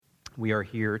we are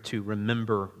here to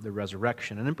remember the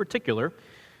resurrection. And in particular,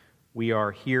 we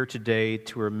are here today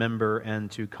to remember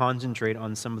and to concentrate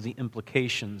on some of the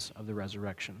implications of the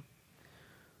resurrection.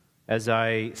 As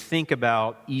I think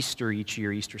about Easter each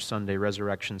year, Easter Sunday,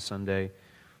 Resurrection Sunday,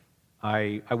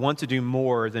 I want to do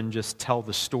more than just tell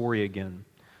the story again.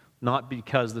 Not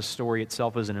because the story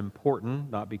itself isn't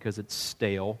important, not because it's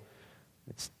stale.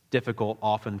 It's difficult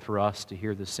often for us to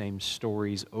hear the same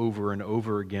stories over and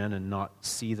over again and not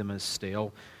see them as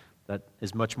stale. That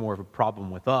is much more of a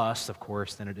problem with us, of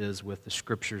course, than it is with the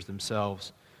Scriptures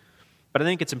themselves. But I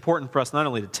think it's important for us not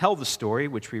only to tell the story,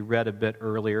 which we read a bit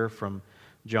earlier from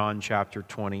John chapter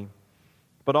 20,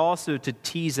 but also to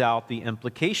tease out the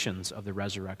implications of the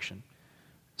resurrection.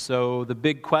 So the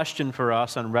big question for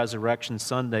us on Resurrection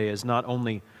Sunday is not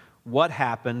only what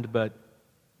happened, but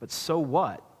so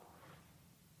what?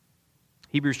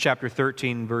 Hebrews chapter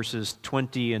 13, verses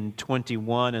 20 and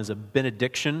 21 is a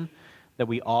benediction that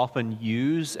we often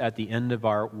use at the end of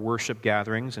our worship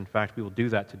gatherings. In fact, we will do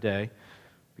that today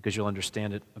because you'll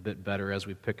understand it a bit better as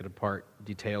we pick it apart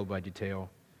detail by detail.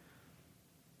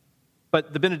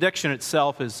 But the benediction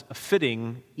itself is a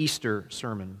fitting Easter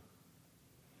sermon.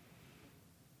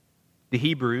 The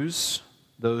Hebrews,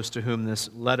 those to whom this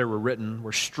letter were written,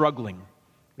 were struggling.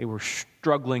 They were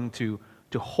struggling to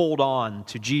hold on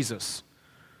to Jesus,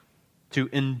 to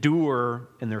endure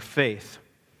in their faith.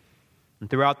 And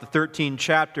throughout the 13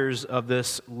 chapters of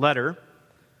this letter,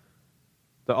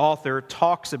 the author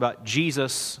talks about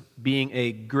Jesus being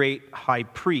a great high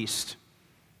priest,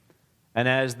 and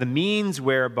as the means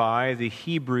whereby the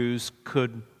Hebrews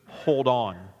could hold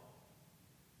on.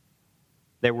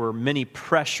 There were many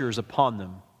pressures upon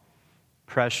them,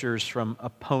 pressures from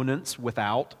opponents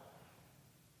without,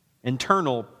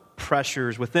 internal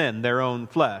pressures within their own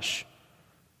flesh,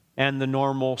 and the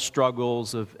normal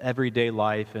struggles of everyday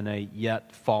life in a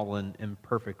yet fallen,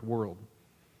 imperfect world.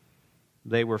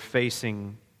 They were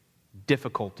facing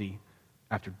difficulty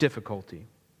after difficulty.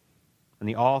 And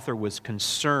the author was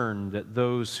concerned that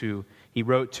those who he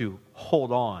wrote to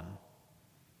hold on.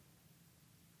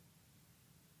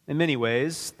 In many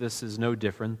ways, this is no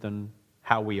different than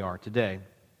how we are today.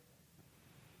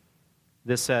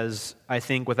 This has, I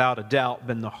think, without a doubt,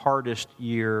 been the hardest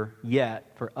year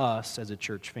yet for us as a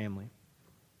church family.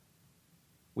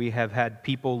 We have had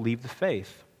people leave the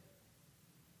faith.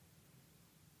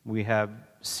 We have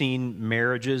seen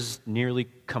marriages nearly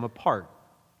come apart.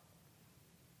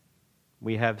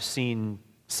 We have seen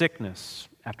sickness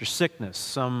after sickness,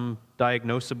 some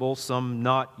diagnosable, some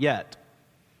not yet.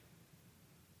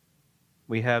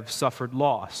 We have suffered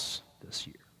loss this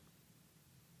year.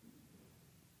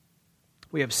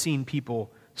 We have seen people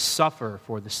suffer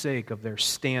for the sake of their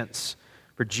stance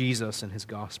for Jesus and His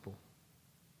gospel.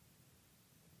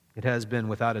 It has been,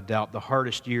 without a doubt, the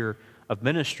hardest year of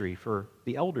ministry for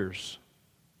the elders.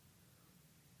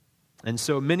 And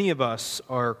so many of us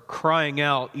are crying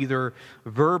out, either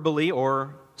verbally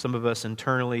or some of us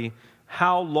internally,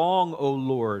 "How long, O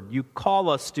Lord? You call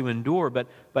us to endure,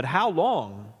 but how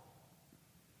long?"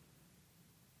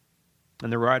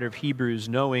 And the writer of Hebrews,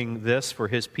 knowing this for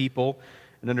his people,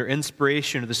 and under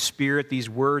inspiration of the Spirit, these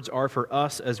words are for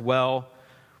us as well.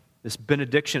 This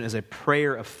benediction is a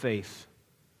prayer of faith.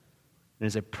 It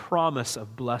is a promise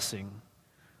of blessing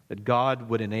that God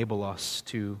would enable us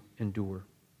to endure.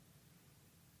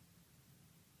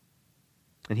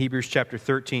 In Hebrews chapter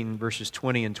 13, verses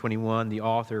 20 and 21, the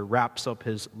author wraps up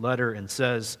his letter and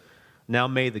says, "Now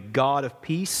may the God of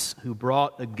peace, who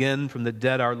brought again from the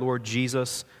dead our Lord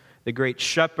Jesus, the great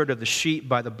shepherd of the sheep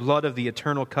by the blood of the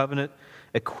eternal covenant,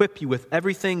 equip you with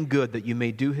everything good that you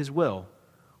may do His will,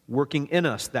 working in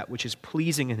us that which is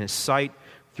pleasing in His sight,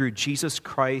 through Jesus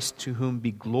Christ, to whom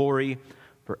be glory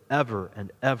forever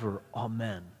and ever.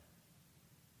 Amen."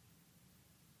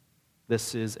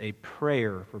 This is a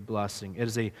prayer for blessing. It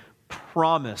is a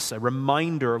promise, a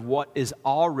reminder of what is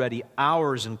already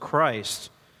ours in Christ,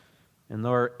 and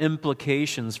there are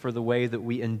implications for the way that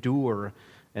we endure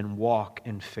and walk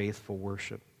in faithful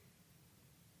worship.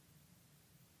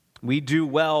 We do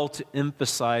well to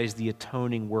emphasize the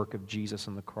atoning work of Jesus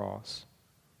on the cross.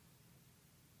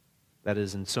 That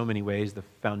is, in so many ways, the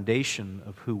foundation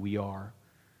of who we are.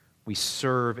 We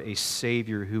serve a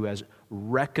Savior who has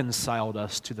reconciled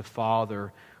us to the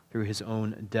Father through His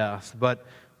own death. But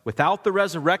without the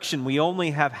resurrection, we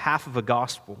only have half of a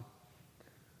gospel.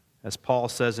 As Paul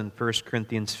says in 1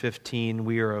 Corinthians 15,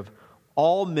 we are of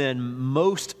all men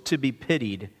most to be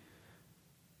pitied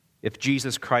if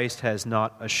Jesus Christ has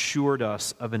not assured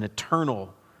us of an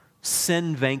eternal,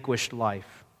 sin-vanquished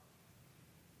life.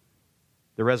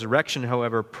 The resurrection,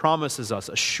 however, promises us,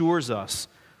 assures us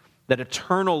that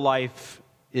eternal life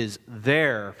is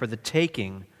there for the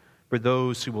taking for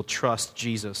those who will trust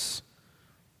Jesus.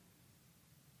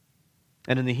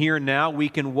 And in the here and now, we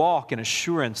can walk in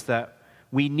assurance that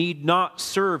we need not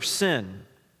serve sin.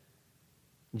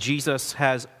 Jesus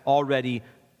has already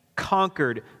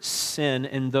conquered sin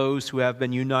in those who have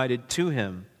been united to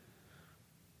him.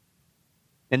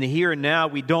 In the here and now,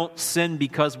 we don't sin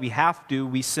because we have to,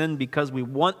 we sin because we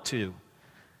want to.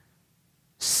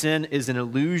 Sin is an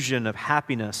illusion of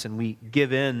happiness, and we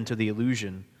give in to the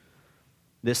illusion.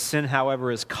 This sin,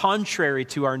 however, is contrary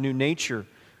to our new nature.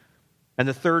 And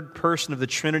the third person of the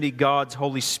Trinity, God's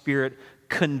Holy Spirit,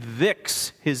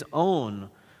 convicts his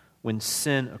own when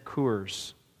sin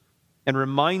occurs and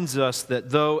reminds us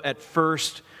that though at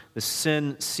first the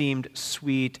sin seemed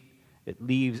sweet, it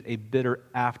leaves a bitter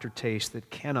aftertaste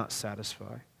that cannot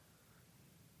satisfy.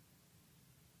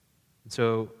 And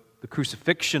so the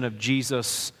crucifixion of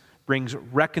Jesus brings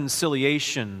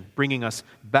reconciliation, bringing us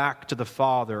back to the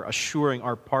Father, assuring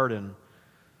our pardon.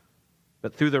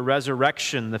 But through the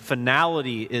resurrection, the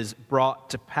finality is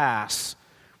brought to pass,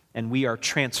 and we are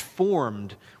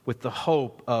transformed with the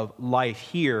hope of life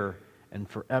here and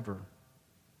forever.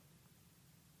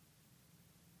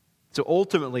 So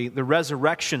ultimately, the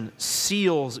resurrection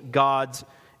seals God's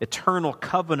eternal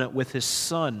covenant with his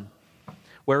Son,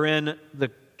 wherein the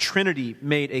Trinity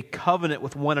made a covenant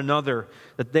with one another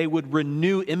that they would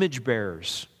renew image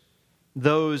bearers.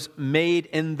 Those made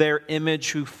in their image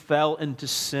who fell into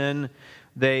sin,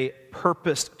 they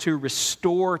purposed to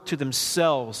restore to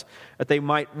themselves that they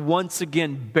might once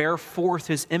again bear forth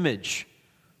his image.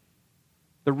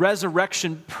 The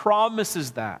resurrection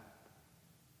promises that.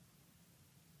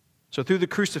 So through the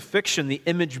crucifixion, the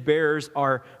image bearers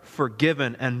are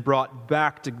forgiven and brought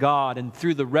back to God. And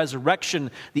through the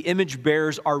resurrection, the image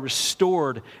bearers are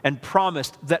restored and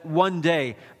promised that one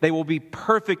day they will be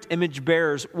perfect image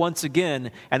bearers once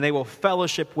again, and they will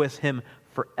fellowship with him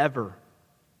forever.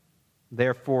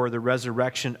 Therefore, the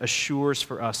resurrection assures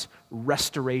for us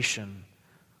restoration,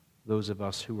 those of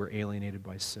us who were alienated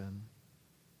by sin.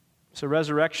 So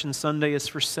Resurrection Sunday is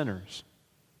for sinners,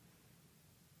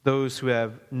 those who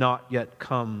have not yet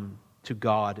come to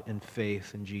God in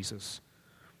faith in Jesus,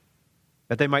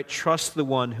 that they might trust the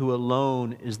one who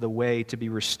alone is the way to be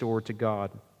restored to God.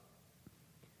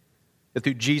 That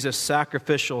through Jesus'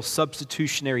 sacrificial,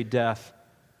 substitutionary death,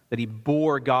 that he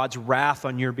bore God's wrath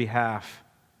on your behalf.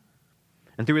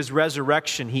 And through his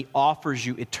resurrection, he offers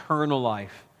you eternal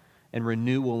life and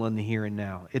renewal in the here and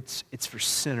now. It's for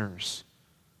sinners.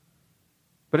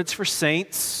 But it's for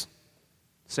saints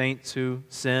who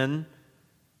sin.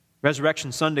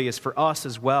 Resurrection Sunday is for us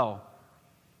as well,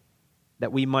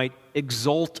 that we might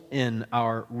exult in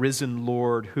our risen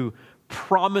Lord who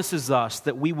promises us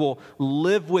that we will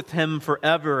live with him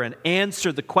forever and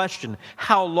answer the question,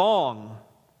 how long?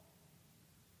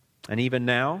 And even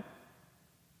now,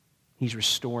 he's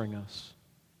restoring us,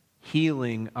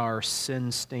 healing our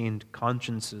sin-stained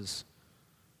consciences,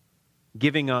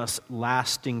 giving us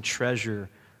lasting treasure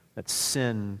that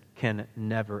sin can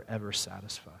never, ever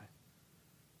satisfy.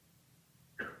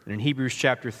 And in Hebrews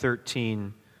chapter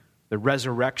 13, the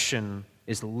resurrection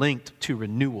is linked to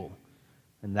renewal,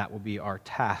 and that will be our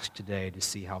task today to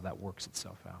see how that works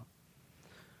itself out.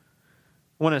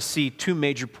 I want to see two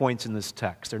major points in this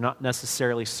text. They're not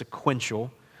necessarily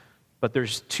sequential, but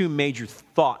there's two major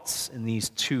thoughts in these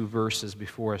two verses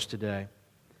before us today.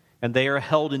 And they are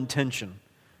held in tension,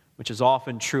 which is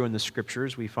often true in the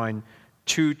Scriptures. We find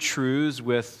two truths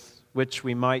with which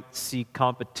we might see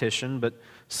competition, but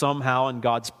somehow in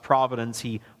God's providence,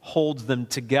 he holds them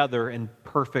together in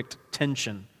perfect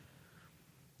tension.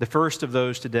 The first of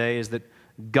those today is that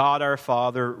God our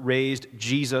Father raised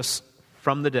Jesus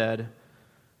from the dead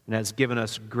and has given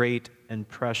us great and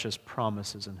precious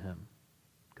promises in him.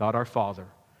 God our Father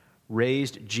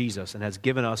raised Jesus and has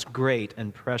given us great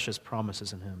and precious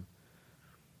promises in him.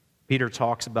 Peter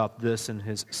talks about this in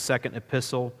his second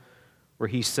epistle, where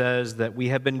he says that we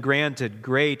have been granted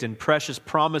great and precious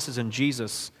promises in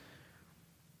Jesus,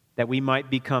 that we might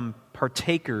become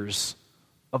partakers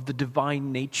of the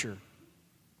divine nature.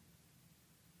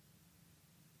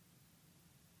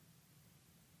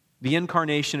 The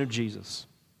incarnation of Jesus,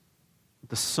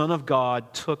 the Son of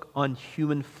God, took on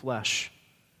human flesh,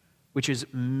 which is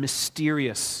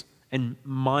mysterious and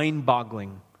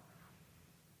mind-boggling,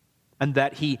 and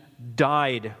that he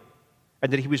died,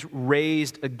 and that he was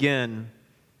raised again,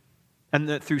 and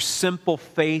that through simple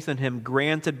faith in him,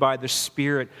 granted by the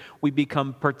Spirit, we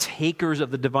become partakers of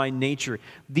the divine nature.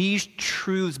 These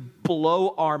truths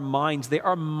blow our minds. They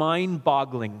are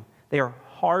mind-boggling. They are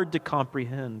hard to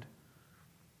comprehend.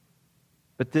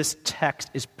 But this text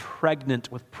is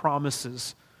pregnant with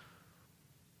promises.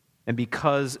 And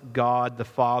because God the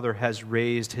Father has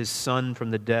raised his Son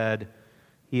from the dead,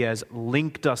 he has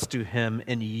linked us to him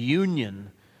in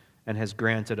union and has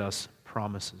granted us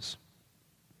promises.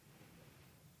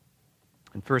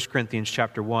 In 1 Corinthians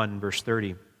chapter 1, verse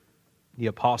 30, the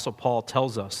Apostle Paul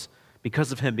tells us,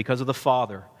 because of him, because of the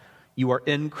Father, you are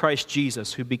in Christ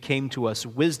Jesus, who became to us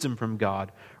wisdom from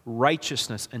God,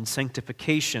 righteousness and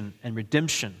sanctification and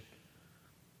redemption.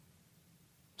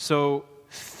 So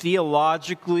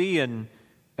theologically and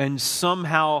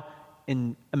somehow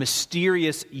in a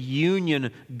mysterious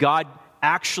union, God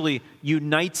actually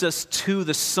unites us to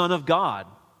the Son of God.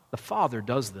 The Father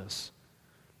does this.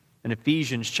 In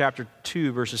Ephesians chapter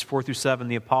 2, verses 4 through 7,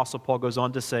 the Apostle Paul goes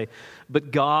on to say, "But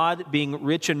God, being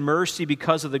rich in mercy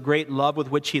because of the great love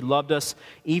with which he loved us,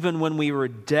 even when we were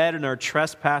dead in our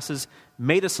trespasses,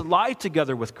 made us alive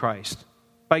together with Christ.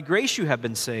 By grace you have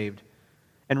been saved,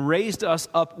 and raised us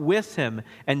up with him,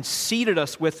 and seated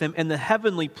us with him in the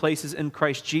heavenly places in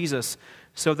Christ Jesus,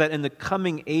 so that in the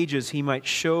coming ages he might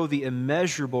show the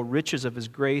immeasurable riches of his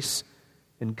grace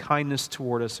and kindness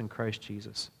toward us in Christ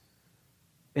Jesus."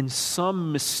 In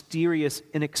some mysterious,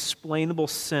 inexplainable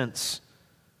sense,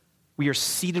 we are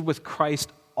seated with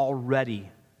Christ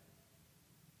already.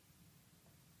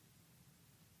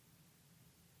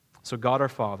 So God our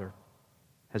Father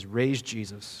has raised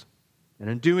Jesus, and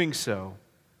in doing so,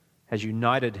 has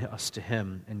united us to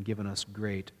him and given us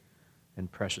great and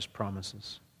precious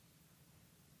promises.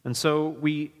 And so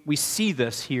we see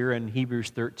this here in Hebrews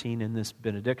 13 in this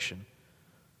benediction.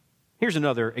 Here's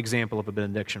another example of a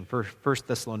benediction, 1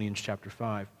 Thessalonians chapter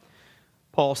 5.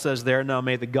 Paul says there, "Now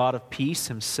may the God of peace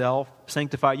himself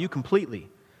sanctify you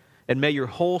completely, and may your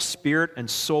whole spirit and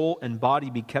soul and body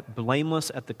be kept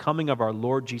blameless at the coming of our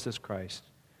Lord Jesus Christ.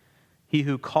 He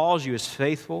who calls you is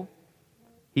faithful,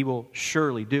 he will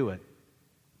surely do it."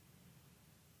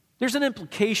 There's an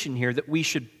implication here that we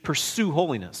should pursue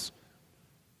holiness.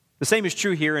 The same is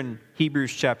true here in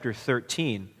Hebrews chapter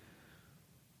 13.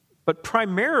 But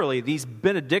primarily, these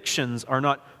benedictions are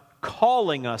not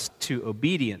calling us to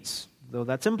obedience, though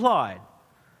that's implied.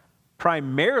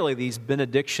 Primarily, these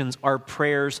benedictions are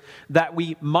prayers that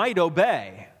we might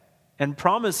obey and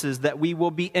promises that we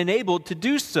will be enabled to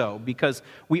do so because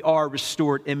we are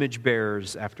restored image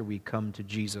bearers after we come to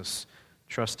Jesus,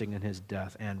 trusting in his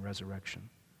death and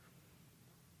resurrection.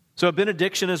 So a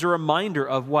benediction is a reminder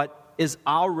of what is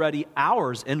already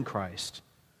ours in Christ.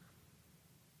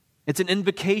 It's an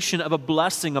invocation of a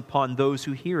blessing upon those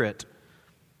who hear it.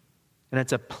 And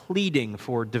it's a pleading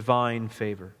for divine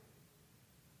favor.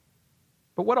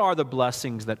 But what are the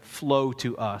blessings that flow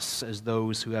to us as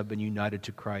those who have been united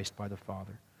to Christ by the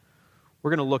Father? We're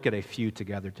going to look at a few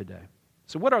together today.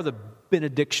 So what are the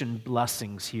benediction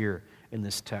blessings here in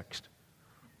this text?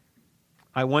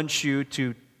 I want you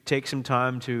to take some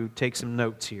time to take some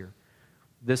notes here.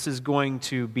 This is going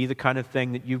to be the kind of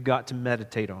thing that you've got to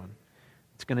meditate on.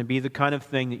 It's going to be the kind of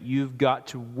thing that you've got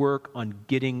to work on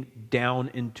getting down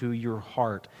into your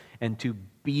heart and to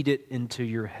beat it into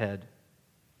your head.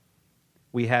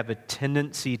 We have a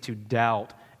tendency to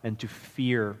doubt and to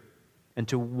fear and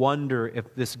to wonder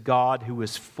if this God who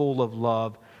is full of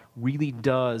love really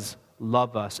does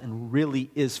love us and really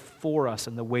is for us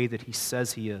in the way that he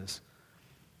says he is.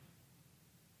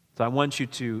 So I want you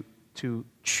to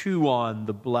chew on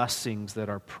the blessings that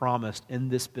are promised in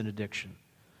this benediction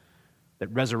that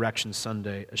Resurrection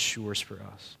Sunday assures for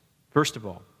us. First of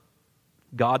all,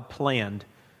 God planned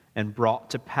and brought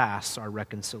to pass our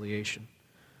reconciliation.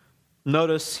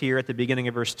 Notice here at the beginning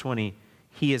of verse 20,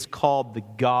 he is called the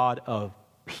God of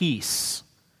peace.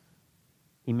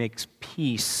 He makes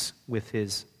peace with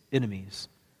his enemies.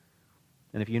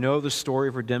 And if you know the story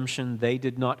of redemption, they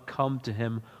did not come to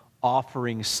him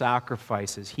offering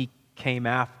sacrifices. He came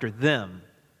after them,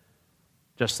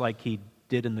 just like he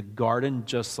did in the garden,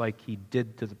 just like he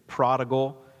did to the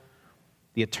prodigal.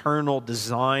 The eternal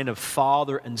design of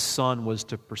Father and Son was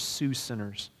to pursue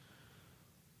sinners.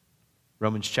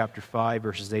 Romans chapter 5,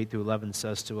 verses 8 through 11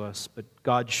 says to us, "But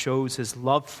God shows his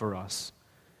love for us,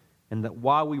 and that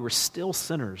while we were still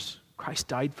sinners, Christ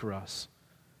died for us.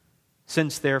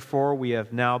 Since, therefore, we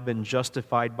have now been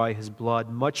justified by his blood,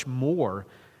 much more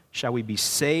shall we be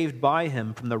saved by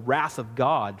him from the wrath of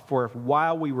God. For if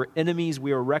while we were enemies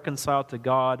we were reconciled to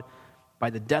God by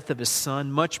the death of his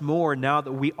Son, much more now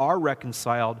that we are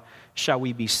reconciled shall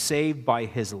we be saved by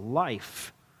his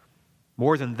life.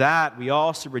 More than that, we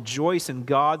also rejoice in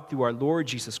God through our Lord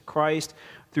Jesus Christ,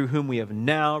 through whom we have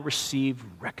now received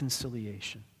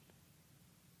reconciliation."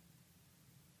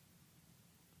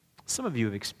 Some of you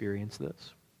have experienced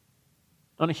this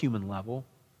on a human level.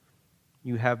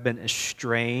 You have been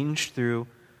estranged through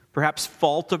perhaps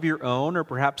fault of your own or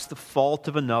perhaps the fault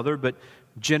of another, but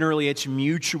generally it's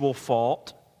mutual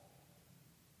fault.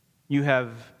 You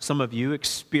have, some of you,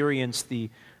 experienced the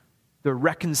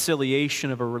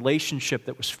reconciliation of a relationship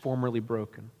that was formerly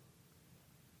broken.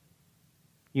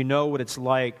 You know what it's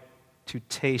like to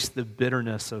taste the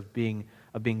bitterness of being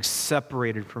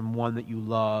separated from one that you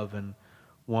love and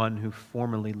one who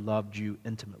formerly loved you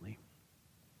intimately.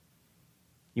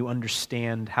 You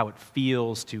understand how it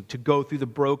feels to go through the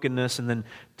brokenness and then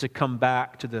to come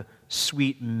back to the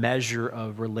sweet measure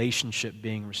of relationship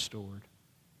being restored.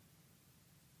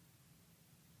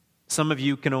 Some of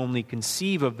you can only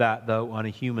conceive of that, though, on a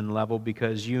human level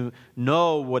because you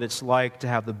know what it's like to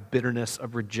have the bitterness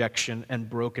of rejection and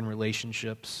broken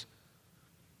relationships.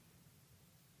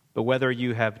 But whether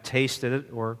you have tasted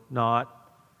it or not,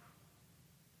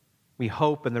 we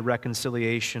hope in the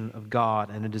reconciliation of God,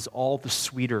 and it is all the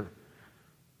sweeter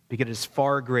because it is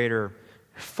far greater,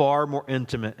 far more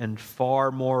intimate, and far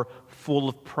more full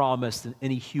of promise than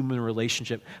any human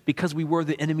relationship because we were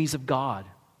the enemies of God.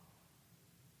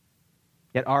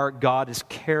 Yet our God is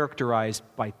characterized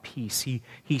by peace. He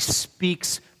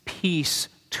speaks peace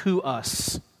to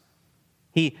us.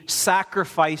 He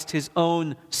sacrificed His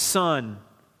own Son.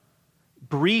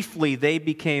 Briefly, they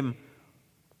became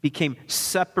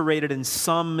separated in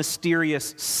some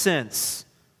mysterious sense.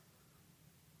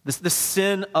 The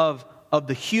sin of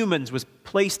the humans was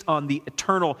placed on the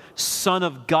eternal Son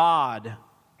of God.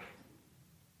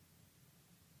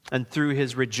 And through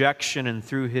His rejection and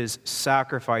through His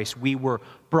sacrifice, we were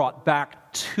brought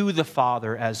back to the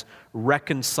Father as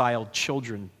reconciled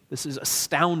children. This is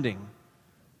astounding.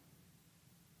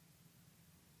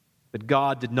 But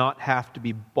God did not have to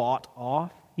be bought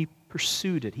off. He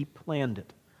pursued it. He planned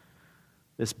it.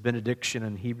 This benediction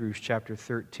in Hebrews chapter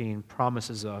 13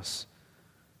 promises us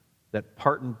that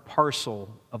part and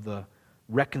parcel of the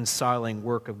reconciling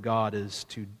work of God is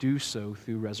to do so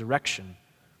through resurrection.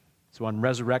 So on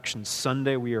Resurrection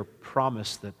Sunday, we are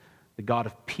promised that the God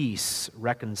of peace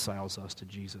reconciles us to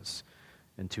Jesus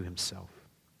and to Himself.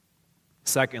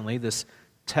 Secondly, this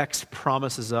text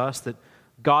promises us that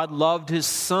God loved His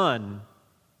Son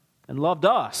and loved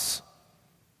us.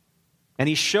 And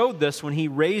He showed this when He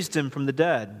raised Him from the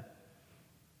dead.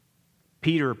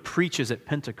 Peter preaches at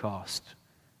Pentecost,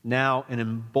 now an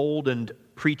emboldened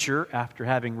preacher after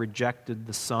having rejected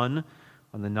the Son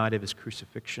on the night of His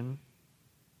crucifixion.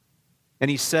 And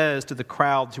he says to the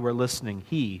crowds who are listening,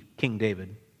 he, King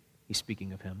David, he's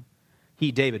speaking of him,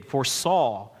 he, David,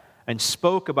 foresaw and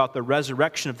spoke about the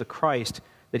resurrection of the Christ,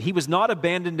 that He was not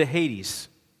abandoned to Hades,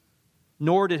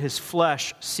 nor did His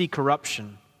flesh see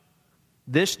corruption.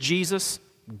 This Jesus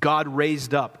God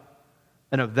raised up,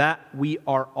 and of that we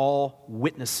are all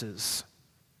witnesses.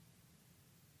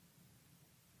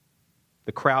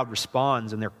 The crowd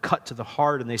responds, and they're cut to the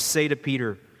heart, and they say to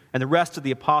Peter and the rest of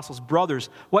the apostles, "Brothers,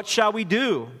 what shall we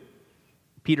do?"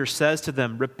 Peter says to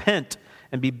them, "Repent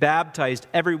and be baptized,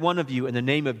 every one of you, in the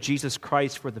name of Jesus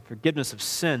Christ for the forgiveness of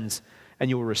sins, and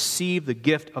you will receive the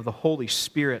gift of the Holy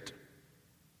Spirit."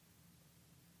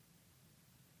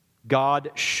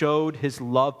 God showed His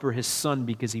love for His Son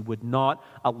because He would not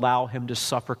allow Him to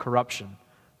suffer corruption.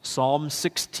 Psalm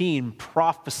 16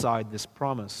 prophesied this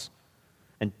promise.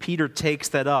 And Peter takes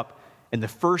that up in the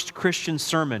first Christian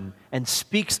sermon and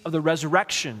speaks of the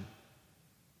resurrection.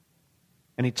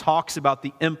 And he talks about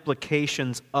the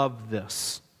implications of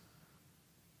this.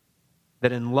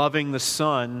 That in loving the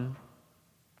Son,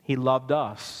 He loved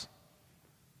us.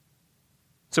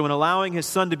 So in allowing His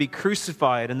Son to be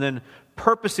crucified and then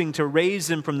purposing to raise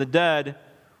Him from the dead,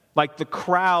 like the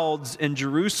crowds in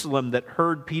Jerusalem that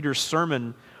heard Peter's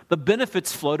sermon, the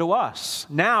benefits flow to us.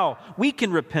 Now we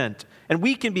can repent and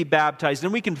we can be baptized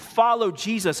and we can follow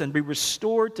Jesus and be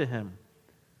restored to Him.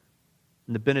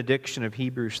 And the benediction of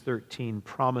Hebrews 13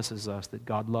 promises us that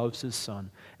God loves His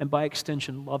Son and by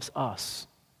extension loves us.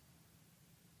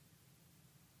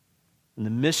 And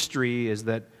the mystery is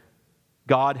that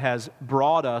God has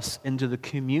brought us into the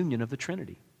communion of the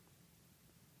Trinity.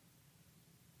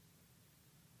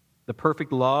 The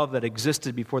perfect love that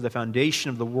existed before the foundation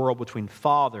of the world between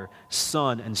Father,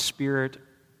 Son, and Spirit,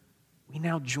 we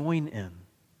now join in.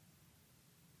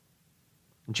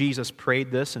 Jesus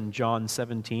prayed this in John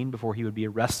 17 before He would be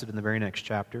arrested in the very next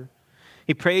chapter.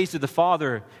 He prays to the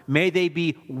Father, "May they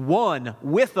be one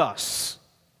with us."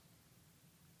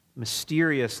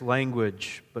 Mysterious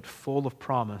language, but full of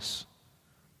promise.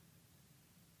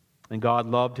 And God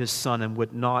loved His Son and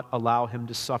would not allow Him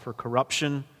to suffer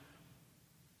corruption.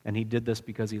 And He did this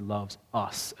because He loves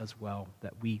us as well,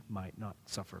 that we might not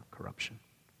suffer corruption.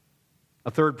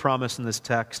 A third promise in this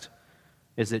text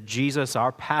is that Jesus,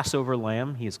 our Passover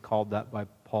lamb, he is called that by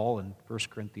Paul in 1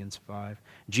 Corinthians 5.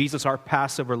 Jesus, our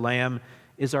Passover lamb,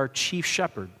 is our chief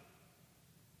shepherd.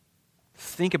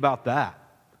 Think about that.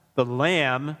 The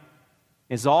lamb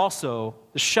is also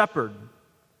the shepherd.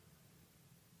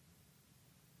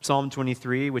 Psalm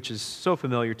 23, which is so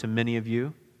familiar to many of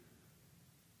you.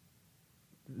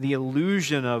 The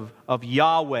illusion of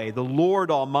Yahweh, the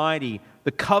Lord Almighty,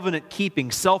 the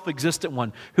covenant-keeping, self-existent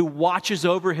one who watches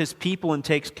over his people and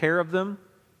takes care of them.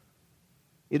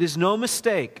 It is no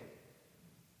mistake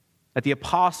that the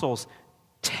apostles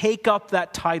take up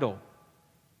that title,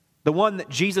 the one that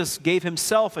Jesus gave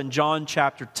himself in John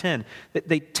chapter 10, that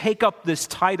they take up this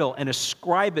title and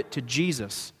ascribe it to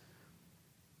Jesus.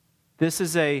 This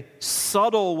is a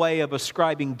subtle way of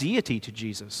ascribing deity to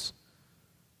Jesus.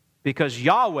 Because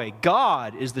Yahweh,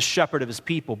 God, is the shepherd of his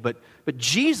people, but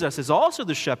Jesus is also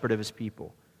the shepherd of his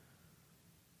people.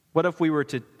 What if we were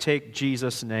to take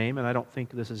Jesus' name, and I don't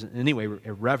think this is in any way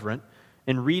irreverent,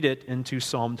 and read it into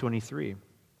Psalm 23?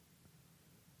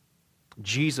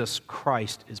 Jesus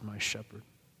Christ is my shepherd.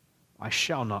 I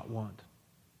shall not want.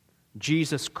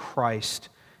 Jesus Christ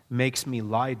makes me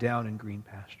lie down in green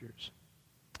pastures.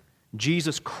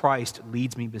 Jesus Christ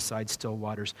leads me beside still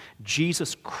waters.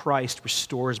 Jesus Christ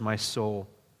restores my soul.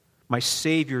 My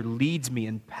Savior leads me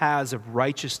in paths of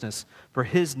righteousness for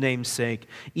his name's sake.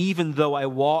 Even though I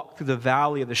walk through the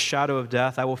valley of the shadow of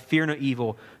death, I will fear no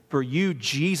evil. For you,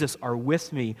 Jesus, are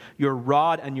with me. Your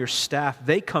rod and your staff,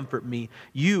 they comfort me.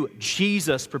 You,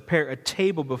 Jesus, prepare a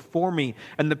table before me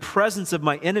in the presence of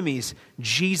my enemies.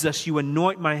 Jesus, you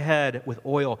anoint my head with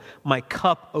oil. My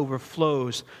cup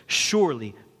overflows.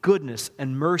 Surely, goodness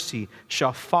and mercy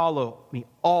shall follow me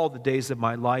all the days of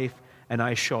my life, and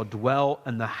I shall dwell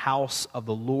in the house of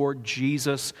the Lord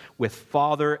Jesus with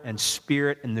Father and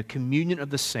Spirit in the communion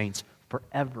of the saints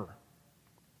forever.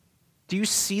 Do you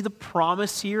see the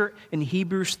promise here in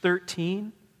Hebrews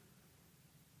 13?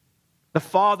 The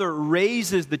Father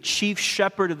raises the chief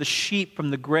shepherd of the sheep from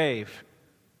the grave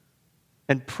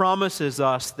and promises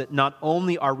us that not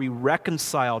only are we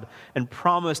reconciled and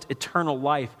promised eternal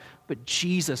life, but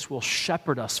Jesus will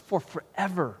shepherd us for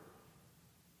forever.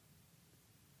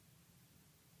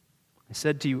 I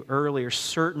said to you earlier,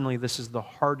 certainly this is the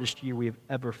hardest year we have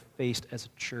ever faced as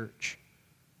a church.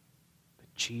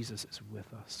 But Jesus is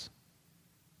with us.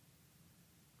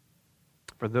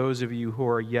 For those of you who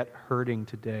are yet hurting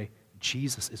today,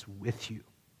 Jesus is with you.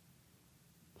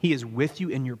 He is with you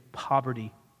in your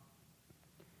poverty.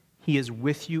 He is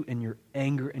with you in your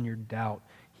anger and your doubt.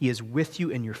 He is with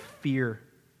you in your fear.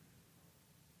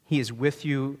 He is with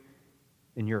you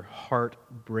in your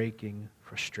heart-breaking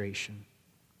frustration.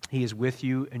 He is with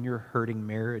you in your hurting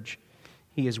marriage.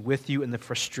 He is with you in the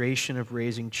frustration of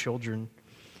raising children.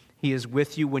 He is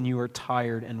with you when you are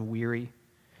tired and weary.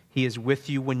 He is with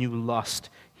you when you lust.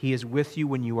 He is with you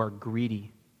when you are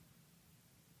greedy.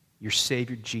 Your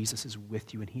Savior Jesus is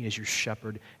with you, and he is your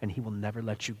shepherd, and he will never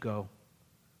let you go.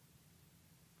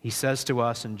 He says to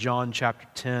us in John chapter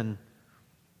 10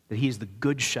 that he is the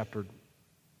good shepherd,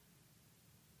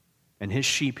 and his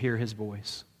sheep hear his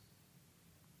voice.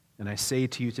 And I say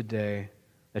to you today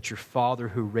that your Father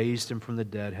who raised him from the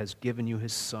dead has given you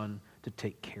his Son to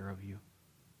take care of you,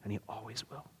 and he always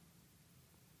will.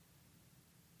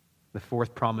 The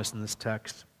fourth promise in this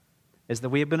text is that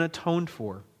we have been atoned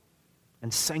for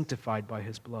and sanctified by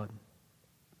his blood.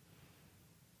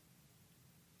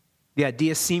 The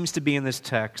idea seems to be in this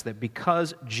text that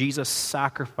because Jesus'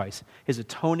 sacrifice, his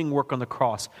atoning work on the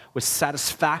cross, was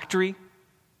satisfactory,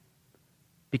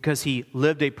 because he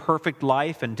lived a perfect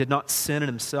life and did not sin in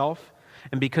himself,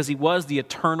 and because he was the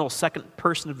eternal second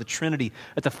person of the Trinity,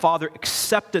 that the Father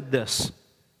accepted this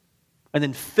and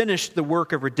then finished the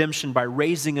work of redemption by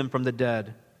raising him from the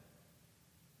dead.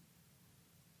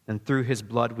 And through his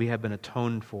blood we have been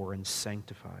atoned for and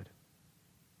sanctified.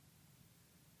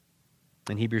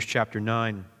 In Hebrews chapter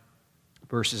 9,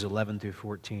 verses 11 through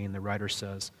 14, the writer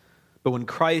says, "But when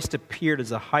Christ appeared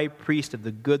as a high priest of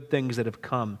the good things that have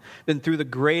come, then through the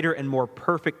greater and more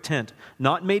perfect tent,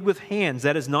 not made with hands,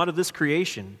 that is not of this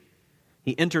creation,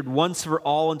 he entered once for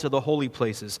all into the holy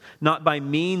places, not by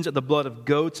means of the blood of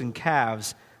goats and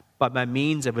calves, but by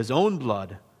means of his own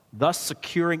blood, thus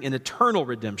securing an eternal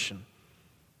redemption.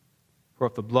 For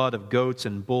if the blood of goats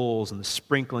and bulls and the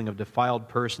sprinkling of defiled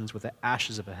persons with the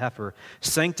ashes of a heifer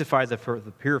sanctify for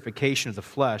the purification of the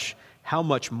flesh, how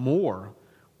much more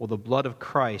will the blood of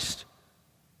Christ,"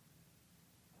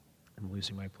 I'm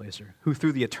losing my place here, "who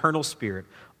through the eternal Spirit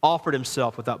offered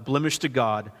himself without blemish to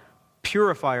God,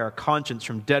 purify our conscience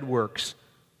from dead works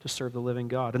to serve the living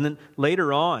God." And then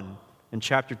later on in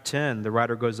chapter 10, the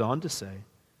writer goes on to say,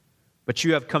 But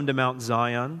you have come to Mount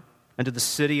Zion, and to the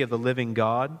city of the living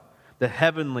God, the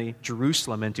heavenly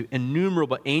Jerusalem, and to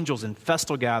innumerable angels in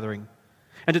festal gathering,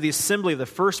 and to the assembly of the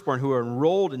firstborn who are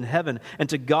enrolled in heaven, and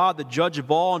to God, the judge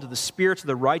of all, and to the spirits of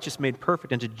the righteous made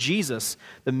perfect, and to Jesus,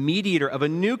 the mediator of a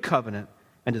new covenant,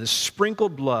 and to the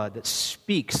sprinkled blood that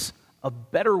speaks a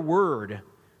better word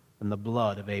than the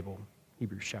blood of Abel.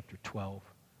 Hebrews chapter 12,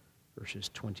 verses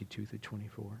 22 through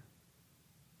 24.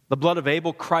 The blood of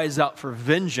Abel cries out for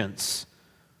vengeance.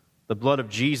 The blood of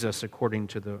Jesus, according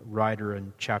to the writer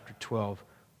in chapter 12,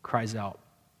 cries out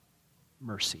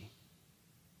mercy.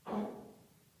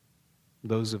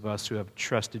 Those of us who have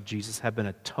trusted Jesus have been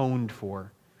atoned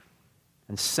for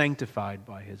and sanctified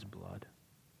by his blood.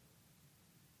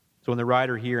 So when the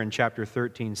writer here in chapter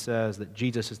 13 says that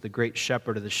Jesus is the great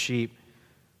shepherd of the sheep,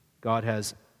 God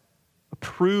has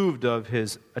approved of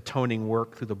his atoning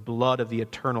work through the blood of the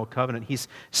eternal covenant. He's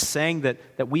saying that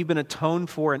we've been atoned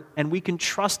for and we can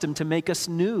trust him to make us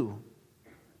new.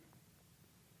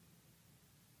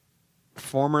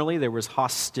 Formerly, there was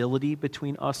hostility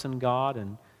between us and God,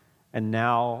 and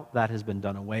now that has been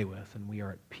done away with, and we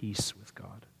are at peace with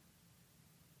God.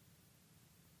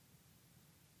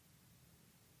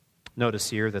 Notice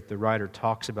here that the writer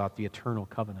talks about the eternal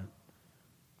covenant.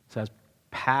 It says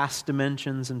past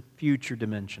dimensions and future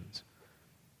dimensions.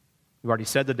 We've already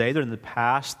said today that in the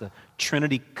past, the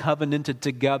Trinity covenanted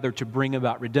together to bring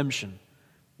about redemption.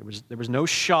 There was no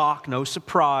shock, no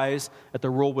surprise that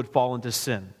the world would fall into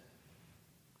sin.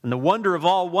 And the wonder of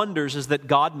all wonders is that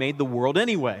God made the world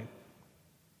anyway.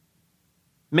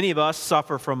 Many of us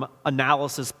suffer from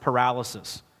analysis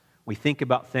paralysis. We think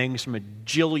about things from a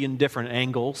jillion different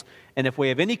angles, and if we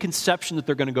have any conception that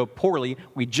they're going to go poorly,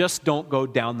 we just don't go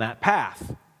down that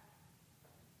path.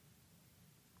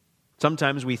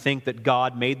 Sometimes we think that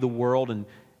God made the world and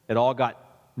it all got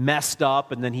messed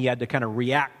up, and then he had to kind of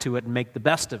react to it and make the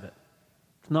best of it.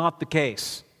 It's not the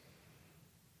case.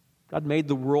 God made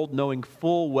the world knowing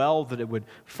full well that it would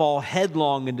fall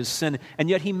headlong into sin, and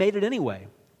yet he made it anyway.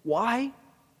 Why?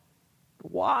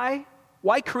 Why?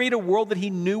 Why create a world that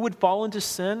he knew would fall into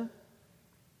sin?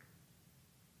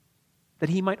 That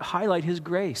he might highlight his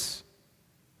grace.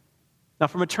 Now,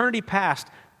 from eternity past,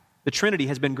 the Trinity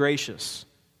has been gracious.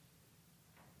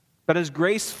 But is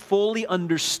grace fully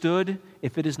understood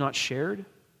if it is not shared?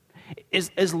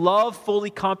 Is love fully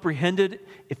comprehended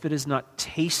if it is not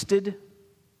tasted?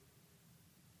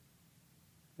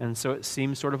 And so it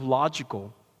seems sort of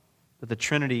logical that the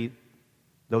Trinity,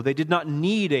 though they did not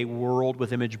need a world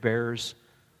with image bearers,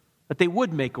 that they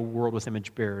would make a world with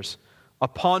image bearers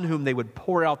upon whom they would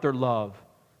pour out their love,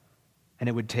 and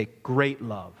it would take great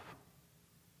love.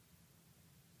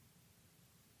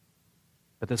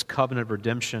 But this covenant of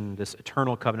redemption, this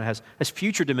eternal covenant, has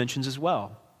future dimensions as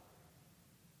well.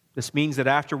 This means that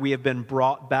after we have been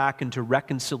brought back into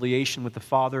reconciliation with the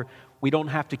Father, we don't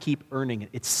have to keep earning it.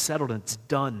 It's settled and it's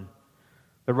done.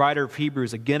 The writer of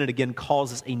Hebrews again and again calls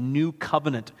this a new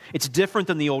covenant. It's different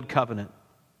than the old covenant.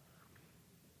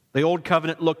 The old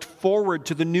covenant looked forward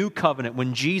to the new covenant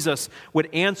when Jesus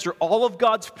would answer all of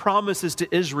God's promises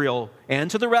to Israel and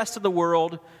to the rest of the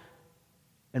world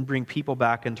and bring people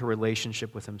back into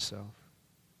relationship with himself.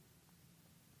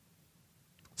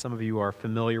 Some of you are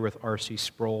familiar with R.C.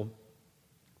 Sproul.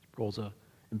 Sproul's an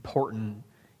important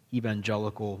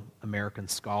evangelical American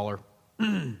scholar.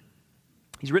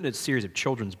 He's written a series of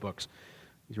children's books.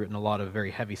 He's written a lot of very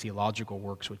heavy theological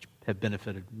works which have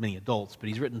benefited many adults, but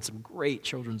he's written some great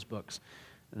children's books.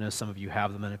 I know some of you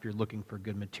have them, and if you're looking for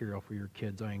good material for your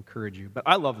kids, I encourage you. But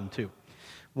I love them too.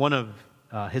 One of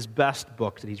his best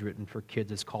books that he's written for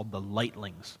kids is called The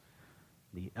Lightlings,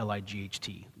 the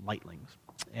L-I-G-H-T, Lightlings.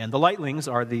 And the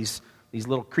lightlings are these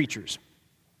little creatures,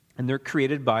 and they're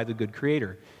created by the good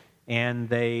Creator, and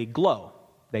they glow.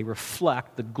 They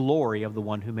reflect the glory of the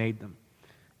one who made them,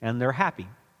 and they're happy.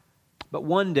 But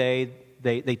one day,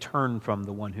 they turn from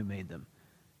the one who made them,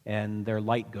 and their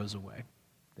light goes away.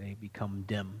 They become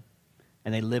dim,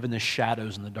 and they live in the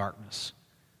shadows and the darkness,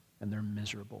 and they're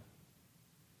miserable.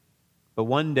 But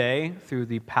one day, through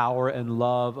the power and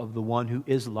love of the one who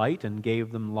is light and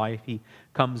gave them life, he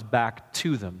comes back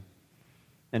to them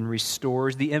and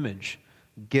restores the image,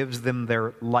 gives them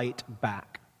their light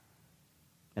back.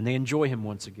 And they enjoy him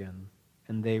once again,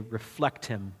 and they reflect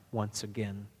him once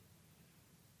again.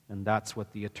 And that's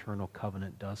what the eternal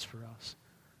covenant does for us.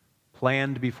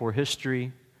 Planned before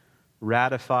history,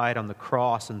 ratified on the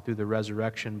cross and through the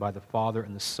resurrection by the Father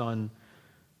and the Son,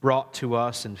 brought to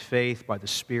us in faith by the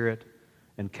Spirit,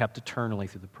 and kept eternally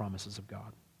through the promises of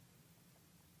God.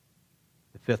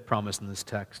 The fifth promise in this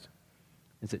text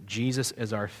is that Jesus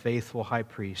is our faithful high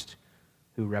priest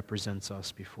who represents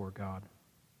us before God.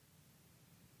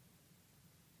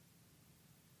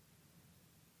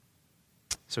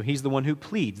 So he's the one who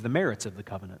pleads the merits of the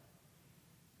covenant.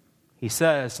 He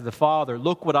says to the Father,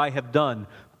 "Look what I have done.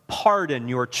 Pardon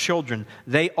your children.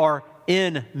 They are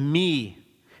in me.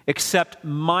 Accept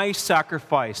my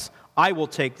sacrifice. I will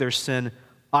take their sin.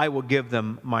 I will give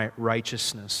them my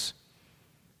righteousness."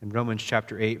 In Romans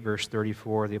chapter 8, verse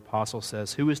 34, the apostle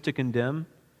says, "Who is to condemn?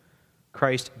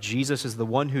 Christ Jesus is the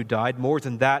one who died, more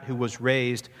than that, who was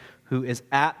raised, who is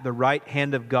at the right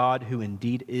hand of God, who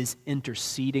indeed is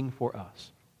interceding for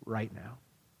us right now."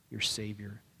 Your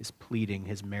Savior is pleading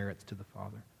his merits to the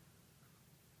Father.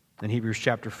 In Hebrews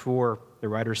chapter 4, the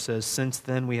writer says, "Since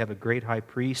then we have a great high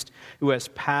priest who has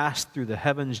passed through the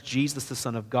heavens, Jesus the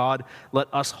Son of God.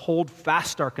 Let us hold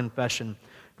fast our confession.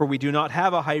 For we do not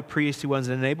have a high priest who is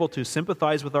unable to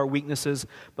sympathize with our weaknesses,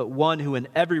 but one who in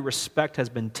every respect has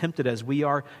been tempted as we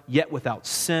are, yet without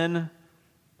sin.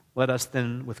 Let us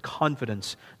then with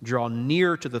confidence draw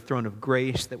near to the throne of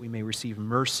grace, that we may receive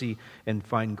mercy and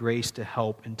find grace to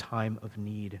help in time of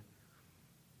need."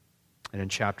 And in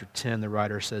chapter 10, the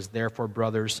writer says, "Therefore,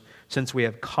 brothers, since we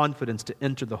have confidence to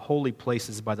enter the holy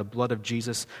places by the blood of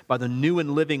Jesus, by the new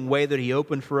and living way that he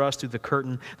opened for us through the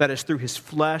curtain, that is through his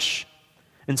flesh,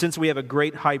 and since we have a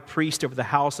great high priest over the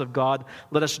house of God,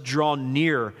 let us draw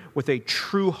near with a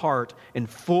true heart and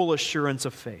full assurance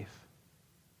of faith."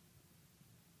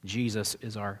 Jesus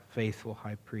is our faithful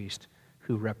high priest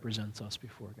who represents us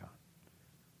before God.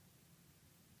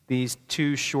 These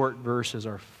two short verses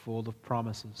are full of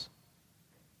promises.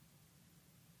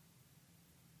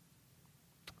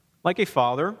 Like a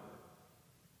father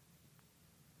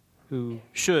who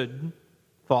should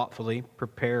thoughtfully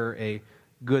prepare a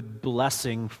good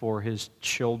blessing for his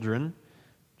children.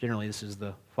 Generally, this is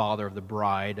the father of the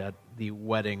bride at the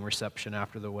wedding reception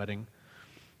after the wedding.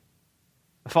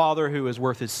 A father who is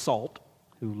worth his salt,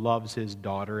 who loves his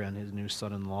daughter and his new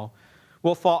son-in-law,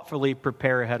 will thoughtfully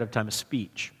prepare ahead of time a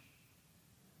speech.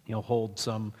 He'll hold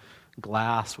some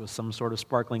glass with some sort of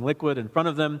sparkling liquid in front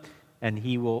of them, and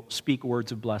he will speak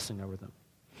words of blessing over them.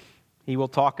 He will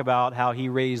talk about how he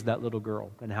raised that little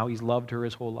girl and how he's loved her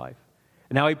his whole life,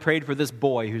 and how he prayed for this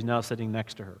boy who's now sitting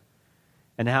next to her,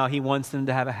 and how he wants them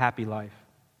to have a happy life,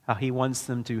 how he wants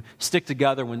them to stick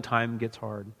together when time gets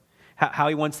hard, how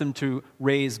he wants them to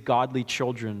raise godly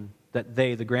children that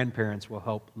they, the grandparents, will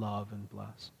help love and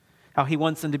bless, how he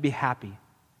wants them to be happy,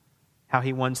 how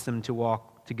he wants them to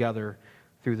walk together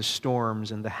through the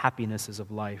storms and the happinesses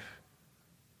of life.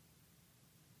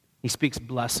 He speaks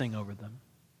blessing over them.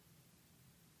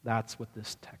 That's what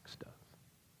this text does.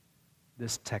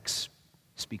 This text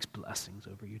speaks blessings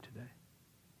over you today.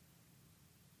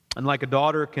 And like a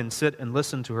daughter can sit and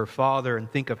listen to her father and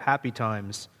think of happy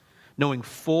times, knowing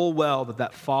full well that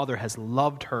that father has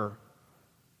loved her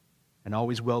and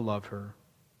always will love her,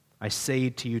 I say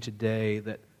to you today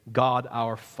that God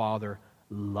our Father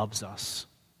loves us.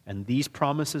 And these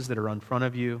promises that are in front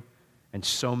of you and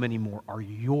so many more are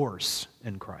yours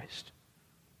in Christ.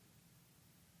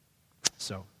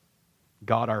 So,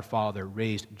 God our Father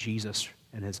raised Jesus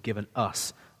and has given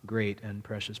us great and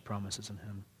precious promises in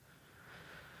him.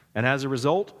 And as a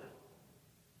result,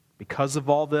 because of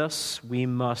all this, we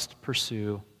must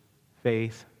pursue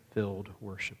faith-filled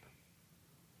worship.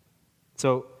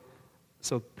 So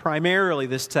primarily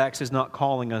this text is not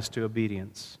calling us to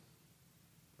obedience,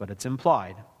 but it's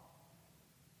implied.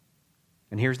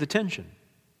 And here's the tension.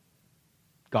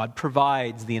 God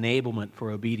provides the enablement for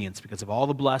obedience because of all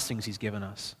the blessings he's given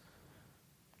us.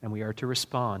 And we are to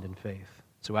respond in faith.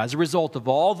 So as a result of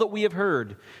all that we have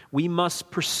heard, we must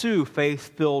pursue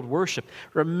faith-filled worship.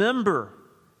 Remember,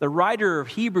 the writer of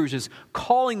Hebrews is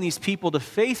calling these people to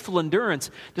faithful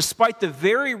endurance despite the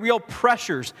very real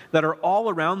pressures that are all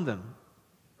around them.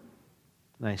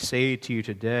 And I say to you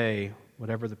today,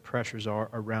 whatever the pressures are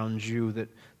around you that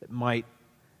might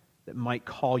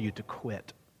call you to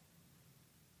quit,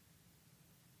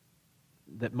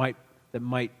 that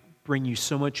might bring you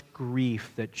so much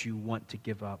grief that you want to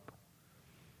give up,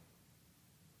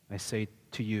 I say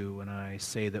to you, and I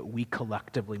say that we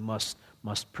collectively must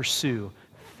pursue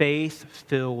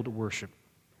faith-filled worship.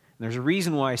 And there's a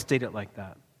reason why I state it like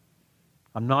that.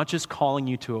 I'm not just calling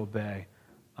you to obey.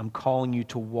 I'm calling you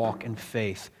to walk in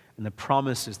faith in the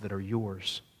promises that are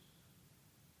yours.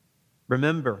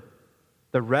 Remember,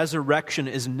 the resurrection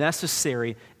is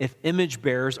necessary if image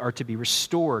bearers are to be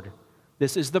restored.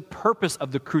 This is the purpose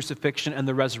of the crucifixion and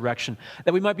the resurrection,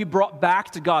 that we might be brought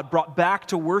back to God, brought back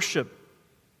to worship.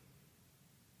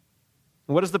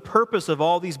 And what is the purpose of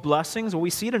all these blessings? Well, we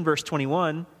see it in verse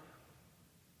 21.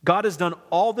 God has done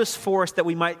all this for us that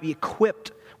we might be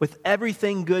equipped with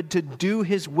everything good to do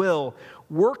his will,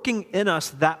 working in us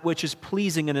that which is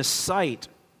pleasing in his sight.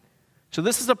 So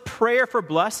this is a prayer for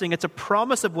blessing. It's a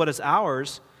promise of what is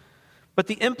ours. But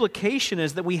the implication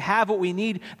is that we have what we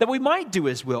need, that we might do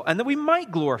his will, and that we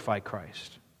might glorify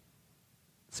Christ.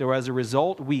 So as a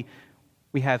result, we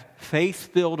have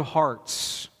faith-filled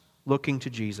hearts looking to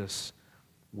Jesus,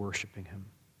 worshiping him.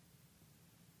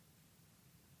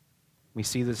 We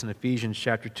see this in Ephesians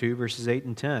chapter 2, verses 8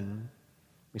 and 10.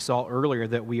 We saw earlier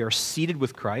that we are seated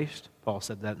with Christ. Paul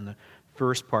said that in the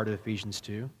first part of Ephesians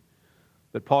 2.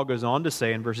 But Paul goes on to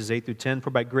say in verses 8 through 10, "For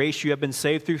by grace you have been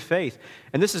saved through faith.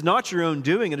 And this is not your own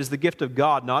doing, it is the gift of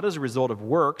God, not as a result of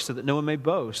works, so that no one may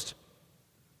boast.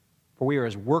 For we are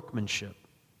his workmanship,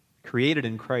 created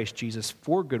in Christ Jesus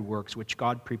for good works, which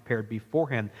God prepared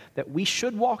beforehand, that we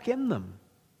should walk in them."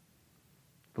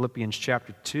 Philippians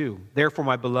chapter 2, "Therefore,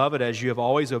 my beloved, as you have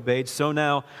always obeyed, so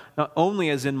now, not only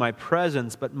as in my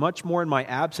presence, but much more in my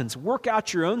absence, work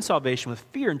out your own salvation with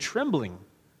fear and trembling."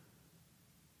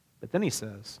 But then he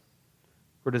says,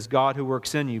 "For it is God who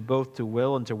works in you, both to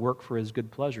will and to work for his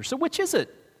good pleasure." So which is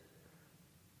it?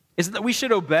 Is it that we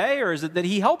should obey, or is it that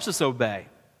he helps us obey?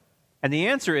 And the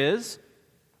answer is,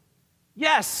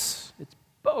 yes, it's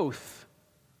both.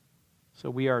 So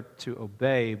we are to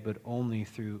obey, but only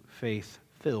through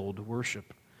faith-filled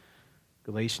worship.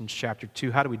 Galatians chapter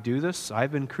 2, how do we do this?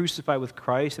 "I've been crucified with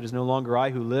Christ. It is no longer I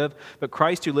who live, but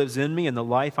Christ who lives in me. And the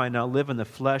life I now live in the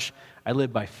flesh, I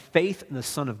live by faith in the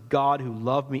Son of God who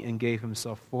loved me and gave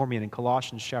himself for me." And in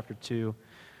Colossians chapter 2,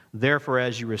 "Therefore,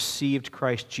 as you received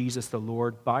Christ Jesus the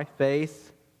Lord by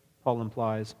faith," Paul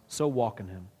implies, "so walk in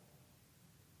him,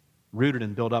 rooted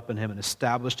and built up in him and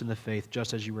established in the faith,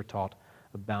 just as you were taught,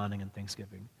 abounding in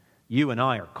thanksgiving." You and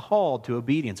I are called to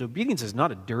obedience. Obedience is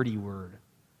not a dirty word,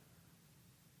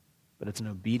 but it's an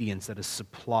obedience that is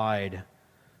supplied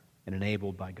and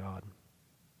enabled by God.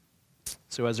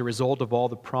 So as a result of all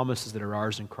the promises that are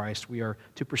ours in Christ, we are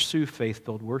to pursue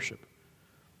faith-filled worship.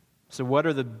 So what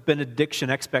are the benediction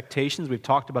expectations? We've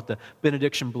talked about the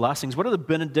benediction blessings. What are the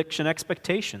benediction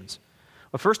expectations?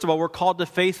 Well, first of all, we're called to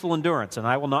faithful endurance, and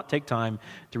I will not take time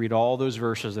to read all those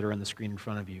verses that are on the screen in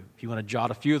front of you. If you want to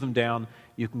jot a few of them down,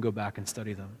 you can go back and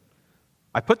study them.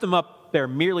 I put them up there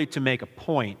merely to make a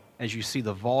point as you see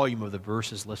the volume of the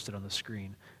verses listed on the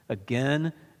screen.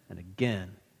 Again and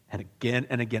again and again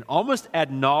and again. Almost ad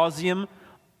nauseum,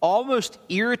 almost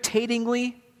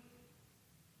irritatingly,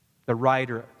 the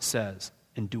writer says,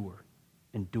 endure,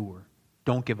 endure.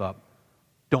 Don't give up.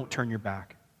 Don't turn your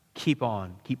back. Keep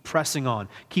on. Keep pressing on.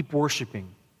 Keep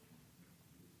worshiping.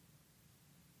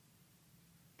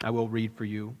 I will read for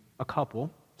you a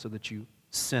couple so that you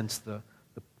sense the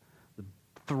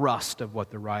thrust of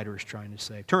what the writer is trying to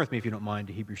say. Turn with me, if you don't mind,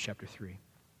 to Hebrews chapter 3.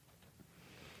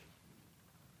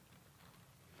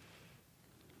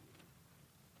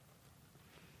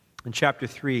 In chapter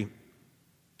 3,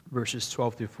 verses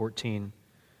 12 through 14,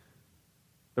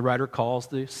 the writer calls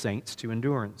the saints to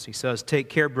endurance. He says, "Take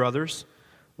care, brothers,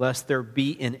 lest there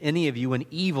be in any of you an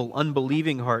evil,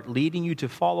 unbelieving heart, leading you to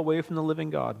fall away from the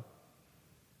living God."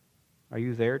 Are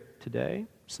you there today?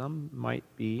 Some might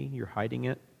be. You're hiding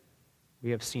it. We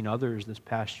have seen others this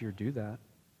past year do that.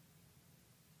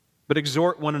 "But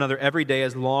exhort one another every day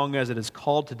as long as it is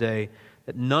called today,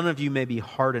 that none of you may be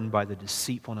hardened by the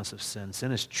deceitfulness of sin."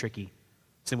 Sin is tricky.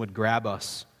 Sin would grab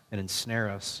us and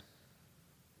ensnare us.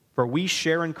 "For we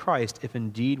share in Christ if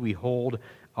indeed we hold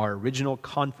our original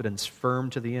confidence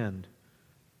firm to the end."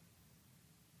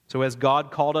 So has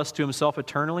God called us to himself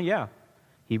eternally? Yeah.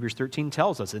 Hebrews 13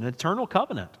 tells us an eternal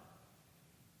covenant.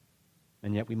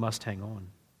 And yet we must hang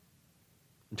on.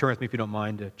 And turn with me, if you don't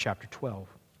mind, to chapter 12.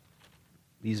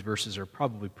 These verses are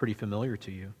probably pretty familiar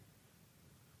to you.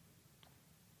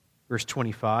 Verse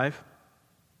 25.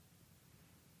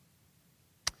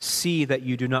 "See that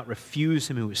you do not refuse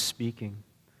him who is speaking.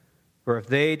 For if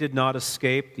they did not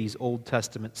escape," these Old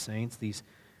Testament saints, these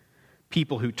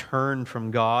people who turned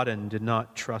from God and did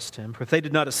not trust him, "for if they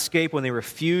did not escape when they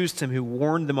refused him who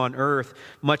warned them on earth,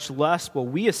 much less will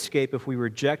we escape if we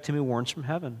reject him who warns from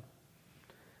heaven.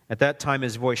 At that time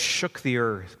his voice shook the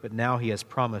earth, but now he has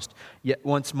promised, 'Yet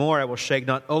once more I will shake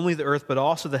not only the earth but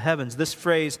also the heavens.'" This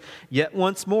phrase, "yet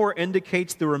once more,"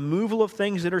 indicates the removal of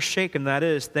things that are shaken, that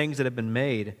is, things that have been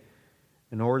made,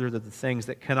 in order that the things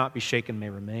that cannot be shaken may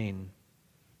remain.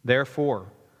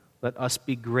 "Therefore, let us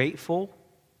be grateful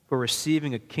for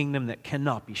receiving a kingdom that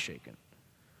cannot be shaken.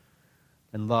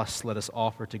 And thus let us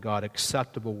offer to God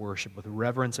acceptable worship with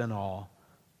reverence and awe,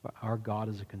 for our God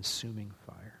is a consuming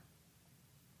fire."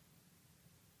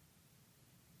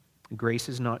 Grace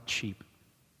is not cheap.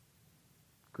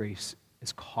 Grace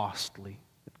is costly.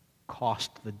 It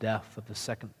cost the death of the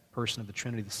second person of the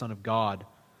Trinity, the Son of God.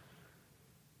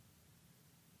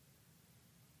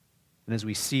 And as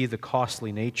we see the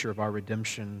costly nature of our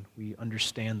redemption, we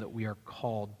understand that we are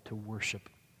called to worship.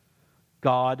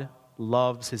 God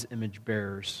loves his image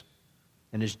bearers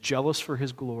and is jealous for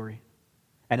his glory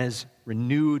and has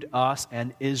renewed us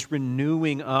and is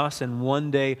renewing us, and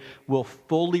one day will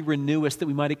fully renew us that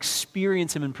we might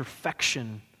experience him in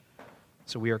perfection.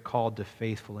 So we are called to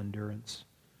faithful endurance.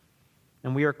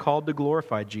 And we are called to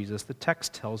glorify Jesus. The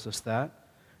text tells us that.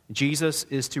 Jesus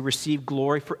is to receive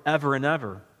glory forever and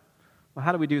ever. Well,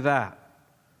 how do we do that?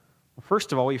 Well,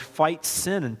 first of all, we fight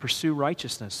sin and pursue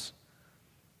righteousness.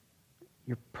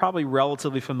 You're probably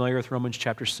relatively familiar with Romans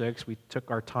chapter 6. We took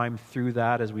our time through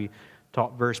that as we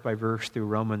taught verse by verse through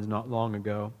Romans not long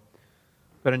ago.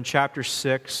 But in chapter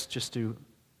 6, just to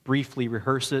briefly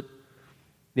rehearse it,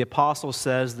 the apostle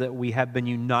says that we have been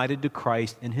united to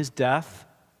Christ in his death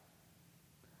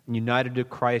and united to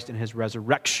Christ in his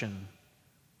resurrection.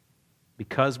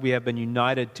 Because we have been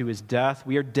united to his death,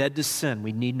 we are dead to sin.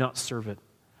 We need not serve it.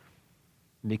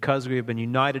 And because we have been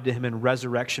united to him in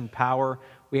resurrection power,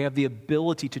 we have the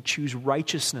ability to choose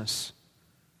righteousness.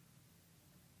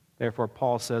 Therefore,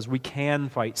 Paul says we can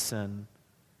fight sin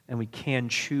and we can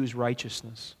choose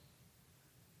righteousness.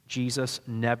 Jesus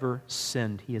never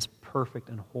sinned. He is perfect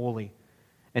and holy,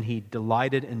 and he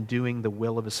delighted in doing the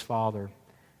will of his Father.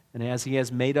 And as he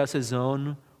has made us his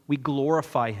own, we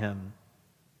glorify him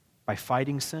by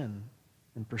fighting sin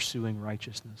and pursuing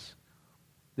righteousness.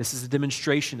 This is a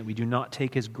demonstration that we do not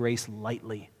take his grace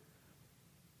lightly,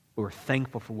 but we're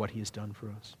thankful for what he has done for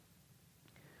us.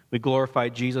 We glorify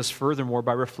Jesus furthermore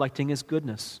by reflecting his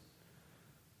goodness.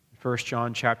 In 1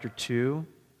 John chapter 2,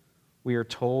 we are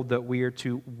told that we are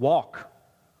to walk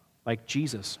like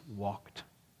Jesus walked.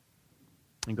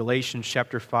 In Galatians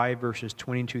chapter 5, verses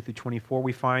 22 through 24,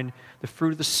 we find the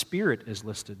fruit of the Spirit is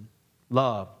listed.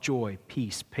 Love, joy,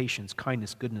 peace, patience,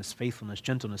 kindness, goodness, faithfulness,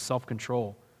 gentleness,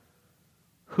 self-control.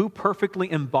 Who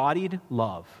perfectly embodied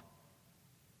love,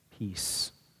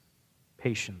 peace,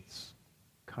 patience,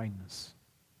 kindness?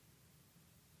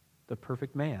 The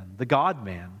perfect man, the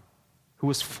God-man, who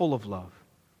was full of love,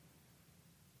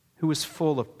 who was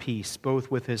full of peace,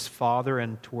 both with his Father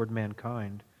and toward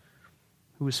mankind,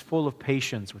 who was full of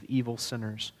patience with evil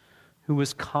sinners, who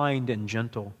was kind and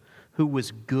gentle, who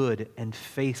was good and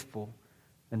faithful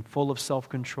and full of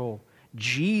self-control.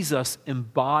 Jesus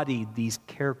embodied these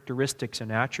characteristics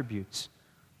and attributes.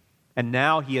 And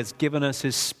now he has given us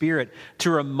his Spirit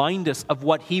to remind us of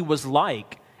what he was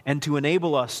like and to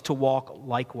enable us to walk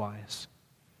likewise.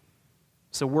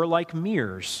 So we're like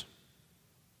mirrors.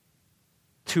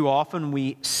 Too often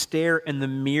we stare in the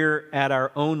mirror at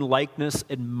our own likeness,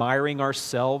 admiring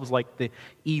ourselves like the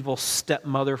evil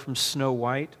stepmother from Snow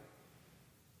White.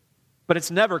 But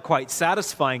it's never quite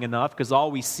satisfying enough because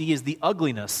all we see is the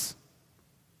ugliness.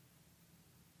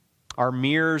 Our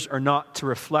mirrors are not to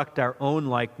reflect our own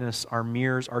likeness. Our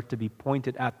mirrors are to be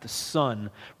pointed at the Son,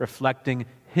 reflecting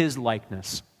his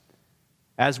likeness.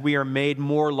 As we are made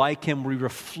more like him, we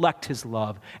reflect his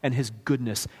love and his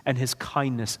goodness and his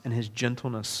kindness and his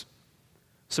gentleness.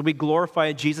 So we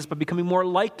glorify Jesus by becoming more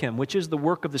like him, which is the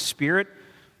work of the Spirit.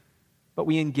 But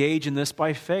we engage in this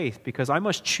by faith because I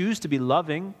must choose to be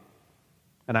loving,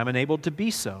 and I'm enabled to be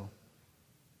so.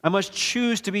 I must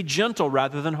choose to be gentle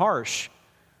rather than harsh,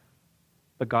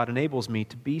 but God enables me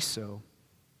to be so.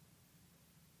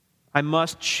 I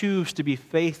must choose to be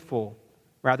faithful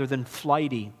rather than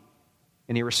flighty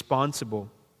and irresponsible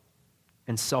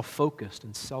and self-focused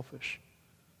and selfish,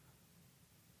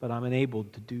 but I'm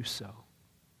enabled to do so.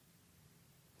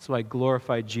 So I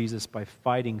glorify Jesus by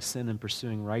fighting sin and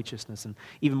pursuing righteousness. And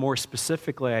even more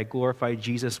specifically, I glorify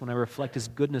Jesus when I reflect his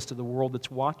goodness to the world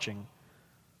that's watching,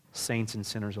 saints and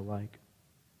sinners alike.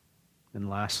 And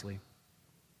lastly,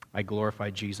 I glorify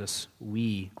Jesus,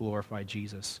 we glorify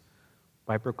Jesus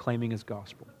by proclaiming his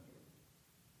gospel.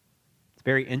 It's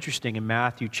very interesting in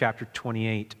Matthew chapter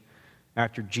 28,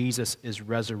 after Jesus is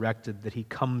resurrected, that he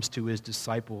comes to his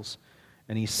disciples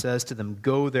and he says to them,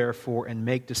 "Go therefore and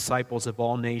make disciples of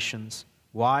all nations."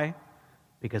 Why?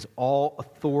 Because all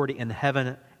authority in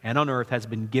heaven and on earth has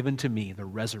been given to me, the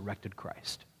resurrected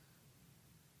Christ.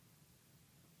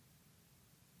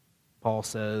 Paul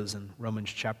says in Romans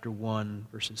chapter 1,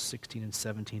 verses 16 and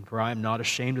 17, "For I am not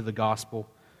ashamed of the gospel,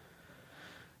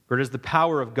 for it is the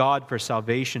power of God for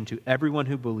salvation to everyone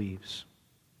who believes."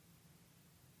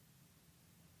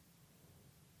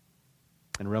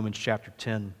 In Romans chapter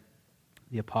 10,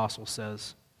 the apostle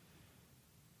says,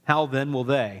 "How then will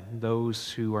they,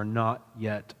 those who are not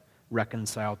yet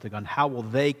reconciled to God, how will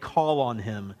they call on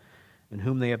him in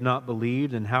whom they have not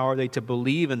believed? And how are they to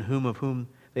believe in whom of whom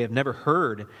they have never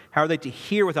heard? How are they to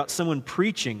hear without someone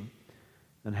preaching?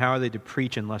 And how are they to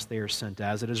preach unless they are sent?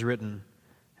 As it is written,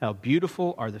 how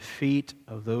beautiful are the feet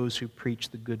of those who preach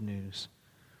the good news.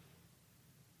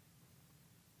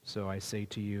 So I say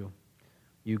to you,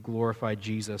 you glorify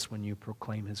Jesus when you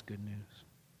proclaim his good news.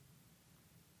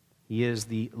 He is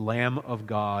the Lamb of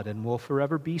God and will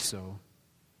forever be so.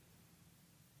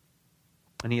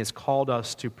 And he has called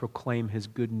us to proclaim his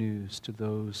good news to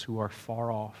those who are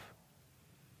far off.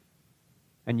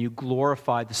 And you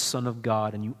glorify the Son of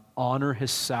God, and you honor his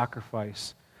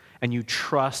sacrifice, and you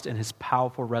trust in his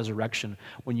powerful resurrection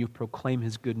when you proclaim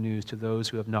his good news to those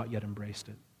who have not yet embraced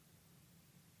it.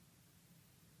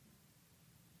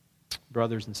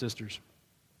 Brothers and sisters,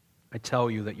 I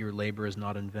tell you that your labor is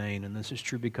not in vain, and this is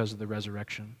true because of the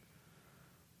resurrection.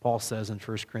 Paul says in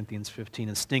 1 Corinthians 15,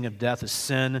 the sting of death is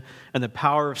sin, and the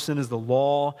power of sin is the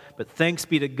law. But thanks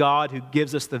be to God who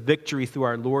gives us the victory through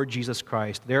our Lord Jesus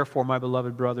Christ. Therefore, my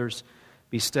beloved brothers,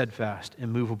 be steadfast,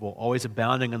 immovable, always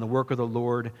abounding in the work of the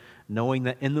Lord, knowing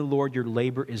that in the Lord your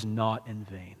labor is not in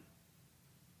vain.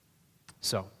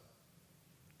 So,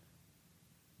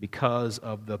 because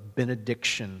of the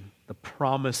benediction, the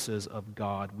promises of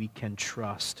God, we can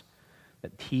trust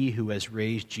that he who has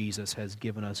raised Jesus has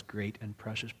given us great and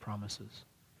precious promises.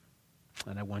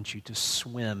 And I want you to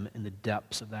swim in the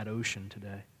depths of that ocean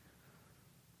today.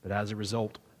 But as a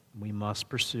result, we must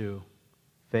pursue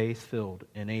faith-filled,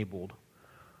 enabled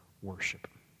worship.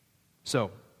 So,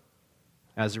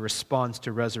 as a response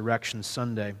to Resurrection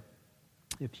Sunday,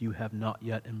 if you have not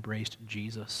yet embraced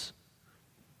Jesus,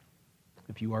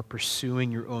 if you are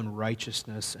pursuing your own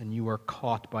righteousness and you are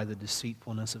caught by the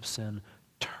deceitfulness of sin,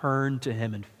 turn to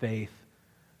him in faith.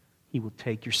 He will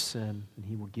take your sin and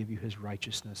he will give you his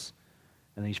righteousness.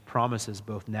 And these promises,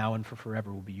 both now and for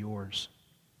forever, will be yours.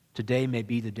 Today may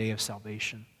be the day of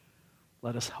salvation.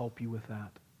 Let us help you with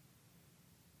that.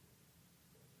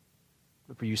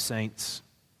 But for you saints,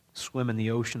 swim in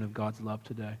the ocean of God's love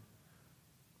today.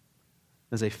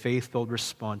 As a faith-filled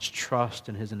response, trust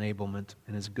in his enablement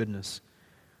and his goodness,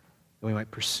 that we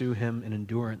might pursue him in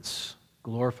endurance,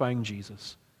 glorifying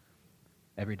Jesus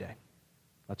every day.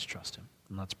 Let's trust him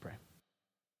and let's pray.